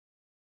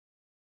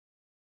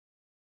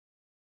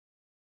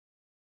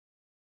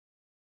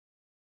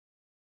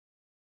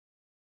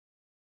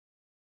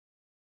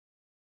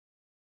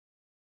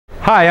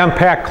Hi, I'm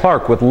Pat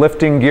Clark with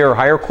Lifting Gear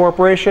Hire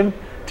Corporation.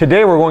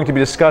 Today we're going to be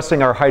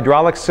discussing our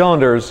hydraulic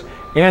cylinders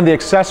and the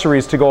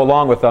accessories to go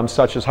along with them,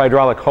 such as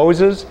hydraulic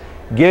hoses,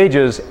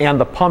 gauges, and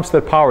the pumps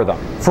that power them.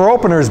 For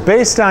openers,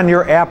 based on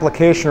your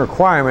application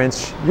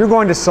requirements, you're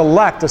going to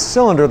select a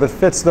cylinder that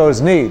fits those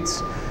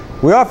needs.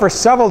 We offer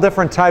several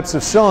different types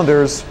of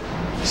cylinders,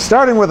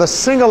 starting with a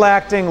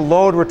single-acting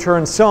load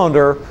return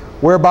cylinder,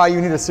 whereby you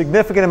need a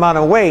significant amount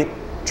of weight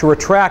to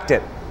retract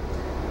it.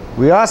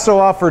 We also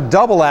offer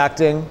double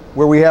acting,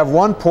 where we have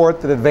one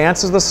port that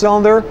advances the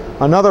cylinder,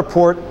 another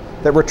port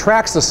that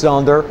retracts the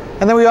cylinder,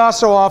 and then we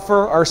also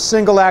offer our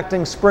single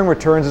acting spring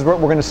returns, is what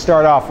we're going to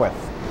start off with.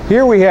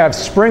 Here we have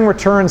spring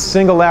return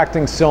single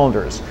acting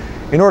cylinders.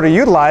 In order to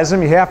utilize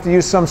them, you have to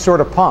use some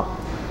sort of pump.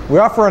 We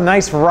offer a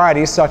nice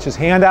variety, such as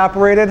hand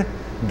operated,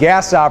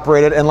 gas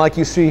operated, and like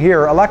you see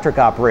here, electric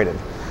operated.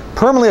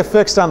 Permanently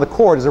affixed on the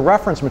cord is a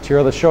reference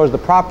material that shows the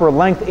proper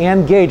length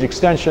and gauge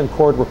extension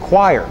cord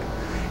required.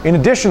 In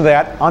addition to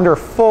that, under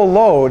full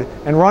load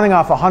and running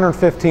off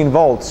 115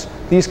 volts,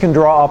 these can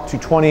draw up to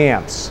 20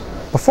 amps.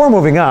 Before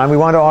moving on, we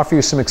want to offer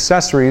you some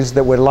accessories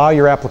that would allow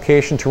your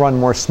application to run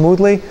more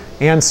smoothly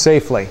and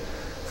safely.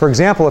 For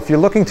example, if you're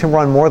looking to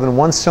run more than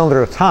one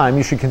cylinder at a time,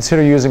 you should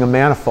consider using a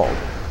manifold.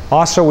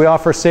 Also, we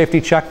offer safety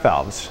check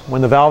valves.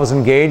 When the valve is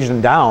engaged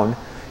and down,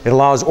 it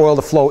allows oil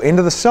to flow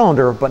into the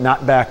cylinder but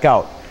not back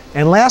out.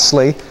 And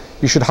lastly,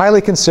 you should highly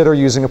consider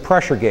using a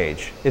pressure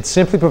gauge. It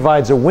simply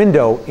provides a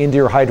window into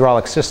your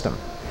hydraulic system.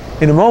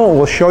 In a moment,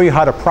 we'll show you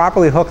how to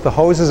properly hook the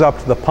hoses up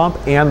to the pump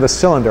and the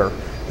cylinder.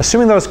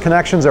 Assuming those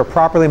connections are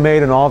properly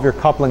made and all of your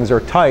couplings are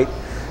tight,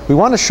 we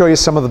want to show you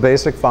some of the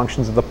basic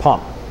functions of the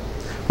pump.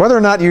 Whether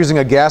or not you're using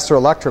a gas or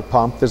electric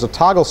pump, there's a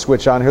toggle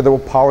switch on here that will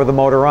power the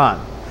motor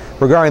on.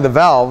 Regarding the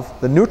valve,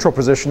 the neutral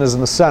position is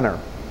in the center.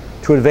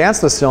 To advance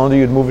the cylinder,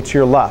 you'd move it to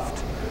your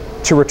left.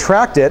 To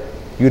retract it,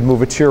 you'd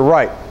move it to your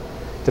right.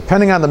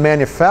 Depending on the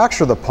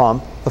manufacturer of the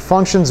pump, the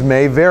functions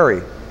may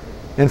vary.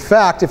 In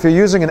fact, if you're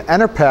using an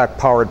Enerpac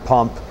powered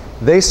pump,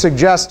 they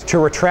suggest to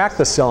retract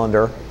the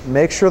cylinder,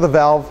 make sure the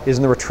valve is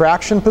in the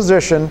retraction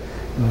position,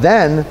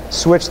 then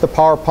switch the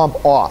power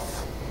pump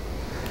off.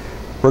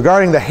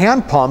 Regarding the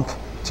hand pump,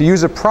 to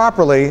use it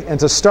properly and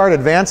to start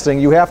advancing,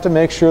 you have to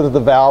make sure that the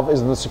valve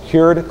is in the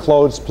secured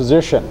closed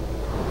position.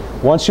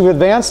 Once you've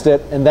advanced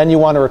it and then you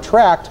want to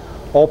retract,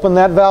 open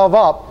that valve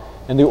up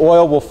and the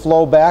oil will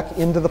flow back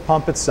into the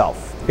pump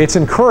itself. It's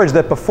encouraged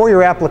that before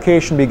your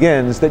application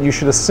begins that you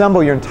should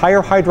assemble your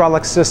entire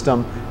hydraulic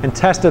system and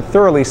test it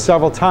thoroughly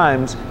several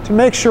times to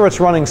make sure it's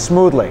running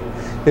smoothly.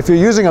 If you're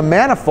using a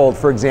manifold,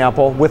 for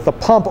example, with the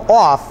pump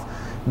off,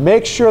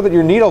 make sure that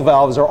your needle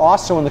valves are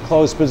also in the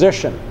closed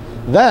position.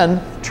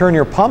 Then turn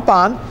your pump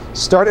on,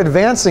 start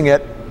advancing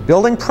it,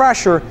 building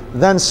pressure,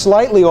 then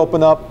slightly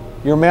open up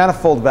your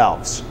manifold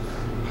valves.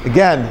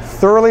 Again,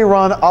 thoroughly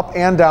run up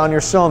and down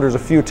your cylinders a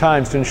few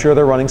times to ensure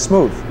they're running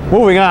smooth.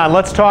 Moving on,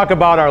 let's talk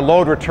about our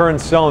load return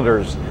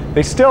cylinders.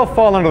 They still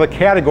fall under the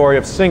category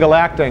of single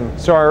acting,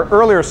 so our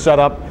earlier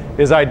setup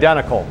is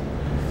identical.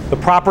 The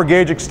proper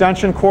gauge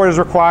extension cord is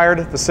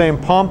required, the same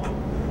pump,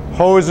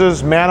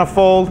 hoses,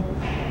 manifold,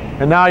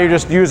 and now you're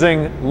just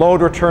using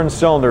load return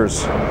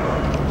cylinders.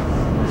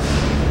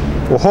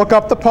 We'll hook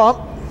up the pump,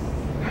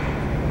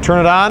 turn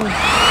it on,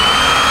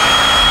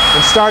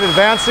 and start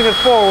advancing it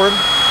forward,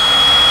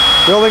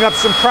 building up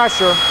some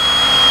pressure,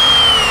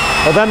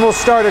 and then we'll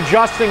start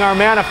adjusting our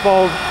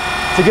manifold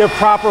to give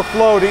proper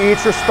flow to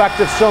each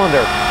respective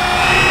cylinder.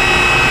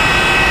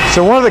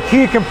 So one of the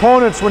key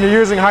components when you're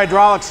using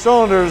hydraulic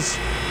cylinders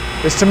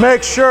is to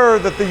make sure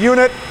that the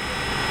unit,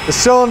 the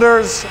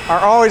cylinders, are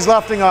always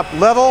lifting up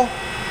level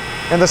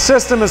and the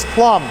system is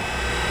plumb.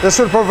 This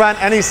would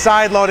prevent any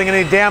side loading,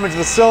 any damage to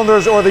the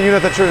cylinders or the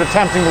unit that you're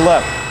attempting to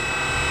lift.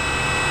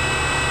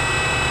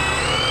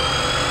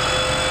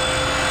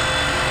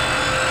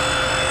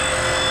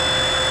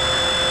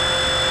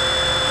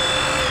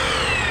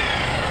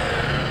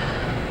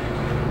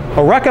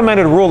 A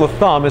recommended rule of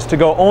thumb is to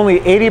go only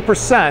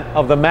 80%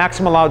 of the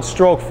maximum allowed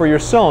stroke for your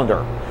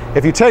cylinder.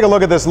 If you take a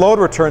look at this load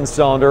return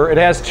cylinder, it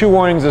has two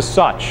warnings as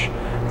such.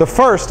 The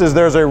first is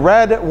there's a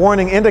red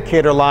warning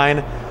indicator line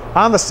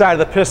on the side of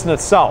the piston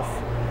itself.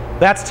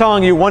 That's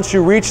telling you once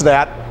you reach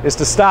that is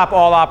to stop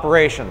all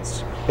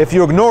operations. If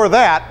you ignore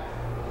that,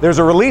 there's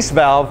a release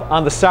valve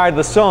on the side of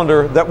the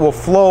cylinder that will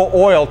flow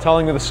oil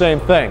telling you the same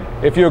thing.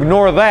 If you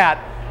ignore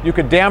that, you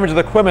could damage the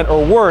equipment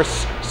or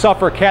worse,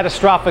 suffer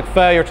catastrophic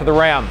failure to the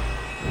ram.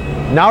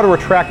 Now to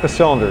retract the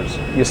cylinders.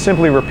 You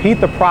simply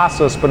repeat the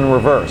process but in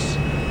reverse.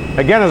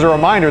 Again, as a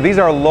reminder, these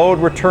are load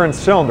return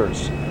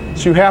cylinders,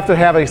 so you have to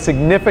have a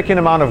significant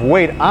amount of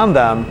weight on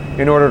them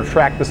in order to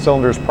retract the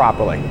cylinders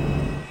properly.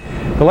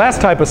 The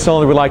last type of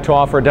cylinder we'd like to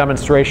offer a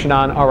demonstration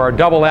on are our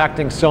double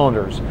acting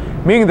cylinders,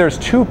 meaning there's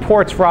two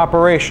ports for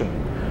operation.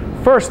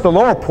 First, the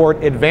lower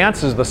port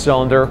advances the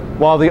cylinder,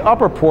 while the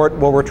upper port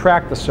will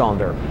retract the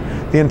cylinder.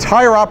 The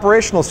entire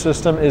operational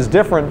system is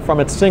different from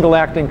its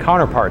single-acting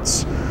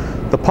counterparts.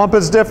 The pump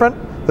is different,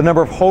 the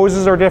number of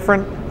hoses are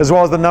different, as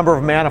well as the number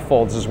of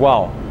manifolds as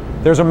well.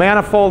 There's a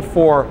manifold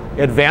for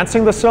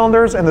advancing the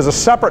cylinders, and there's a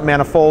separate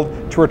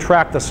manifold to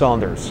retract the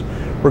cylinders.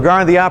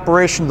 Regarding the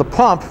operation of the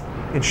pump,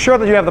 ensure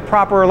that you have the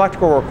proper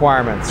electrical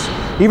requirements.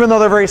 Even though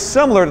they're very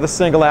similar to the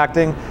single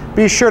acting,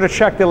 be sure to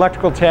check the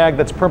electrical tag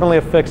that's permanently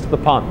affixed to the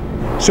pump.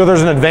 So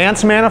there's an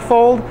advance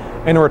manifold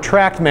and a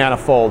retract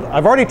manifold.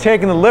 I've already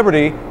taken the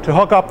liberty to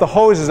hook up the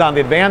hoses on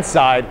the advance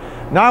side.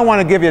 Now I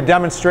want to give you a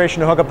demonstration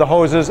to hook up the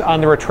hoses on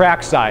the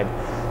retract side.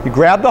 You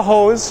grab the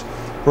hose,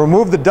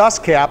 remove the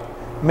dust cap,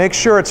 make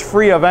sure it's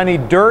free of any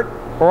dirt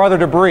or other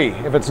debris.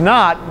 If it's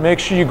not, make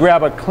sure you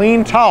grab a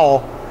clean towel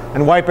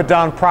and wipe it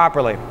down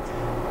properly.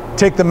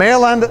 Take the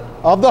male end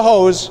of the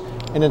hose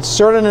and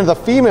insert it into the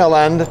female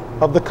end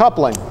of the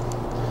coupling.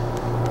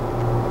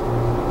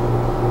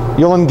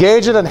 You'll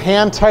engage it and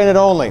hand tighten it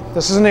only.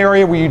 This is an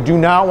area where you do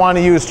not want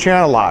to use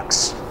channel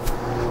locks.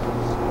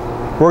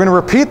 We're going to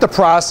repeat the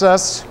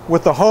process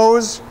with the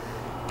hose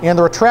and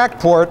the retract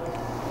port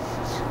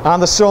on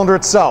the cylinder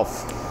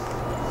itself.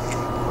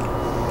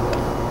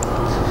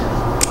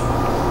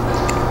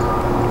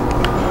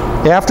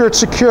 After it's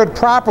secured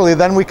properly,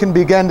 then we can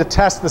begin to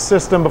test the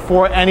system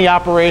before any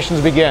operations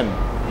begin.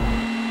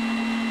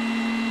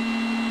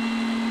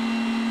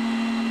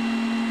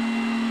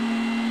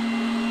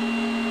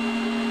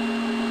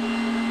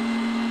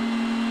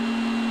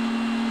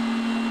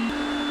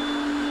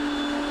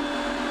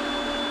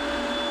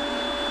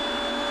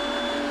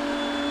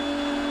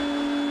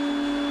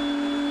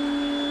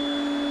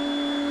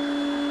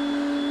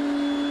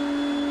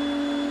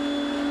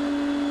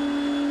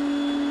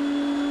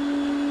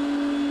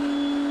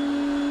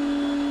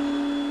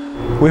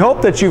 We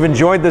hope that you've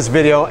enjoyed this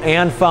video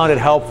and found it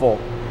helpful.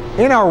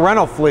 In our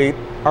rental fleet,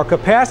 our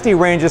capacity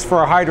ranges for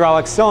our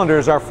hydraulic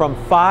cylinders are from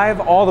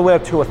 5 all the way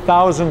up to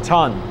 1,000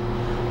 ton.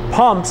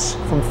 Pumps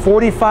from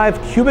 45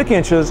 cubic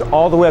inches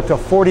all the way up to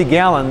 40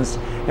 gallons,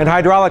 and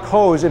hydraulic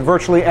hose at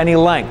virtually any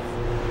length.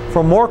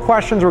 For more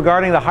questions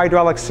regarding the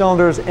hydraulic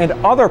cylinders and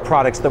other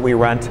products that we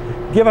rent,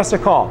 give us a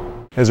call.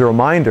 As a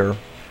reminder,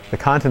 the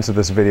contents of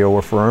this video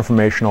were for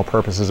informational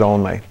purposes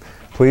only.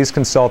 Please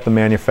consult the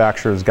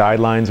manufacturer's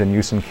guidelines and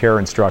use and care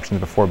instructions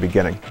before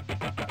beginning.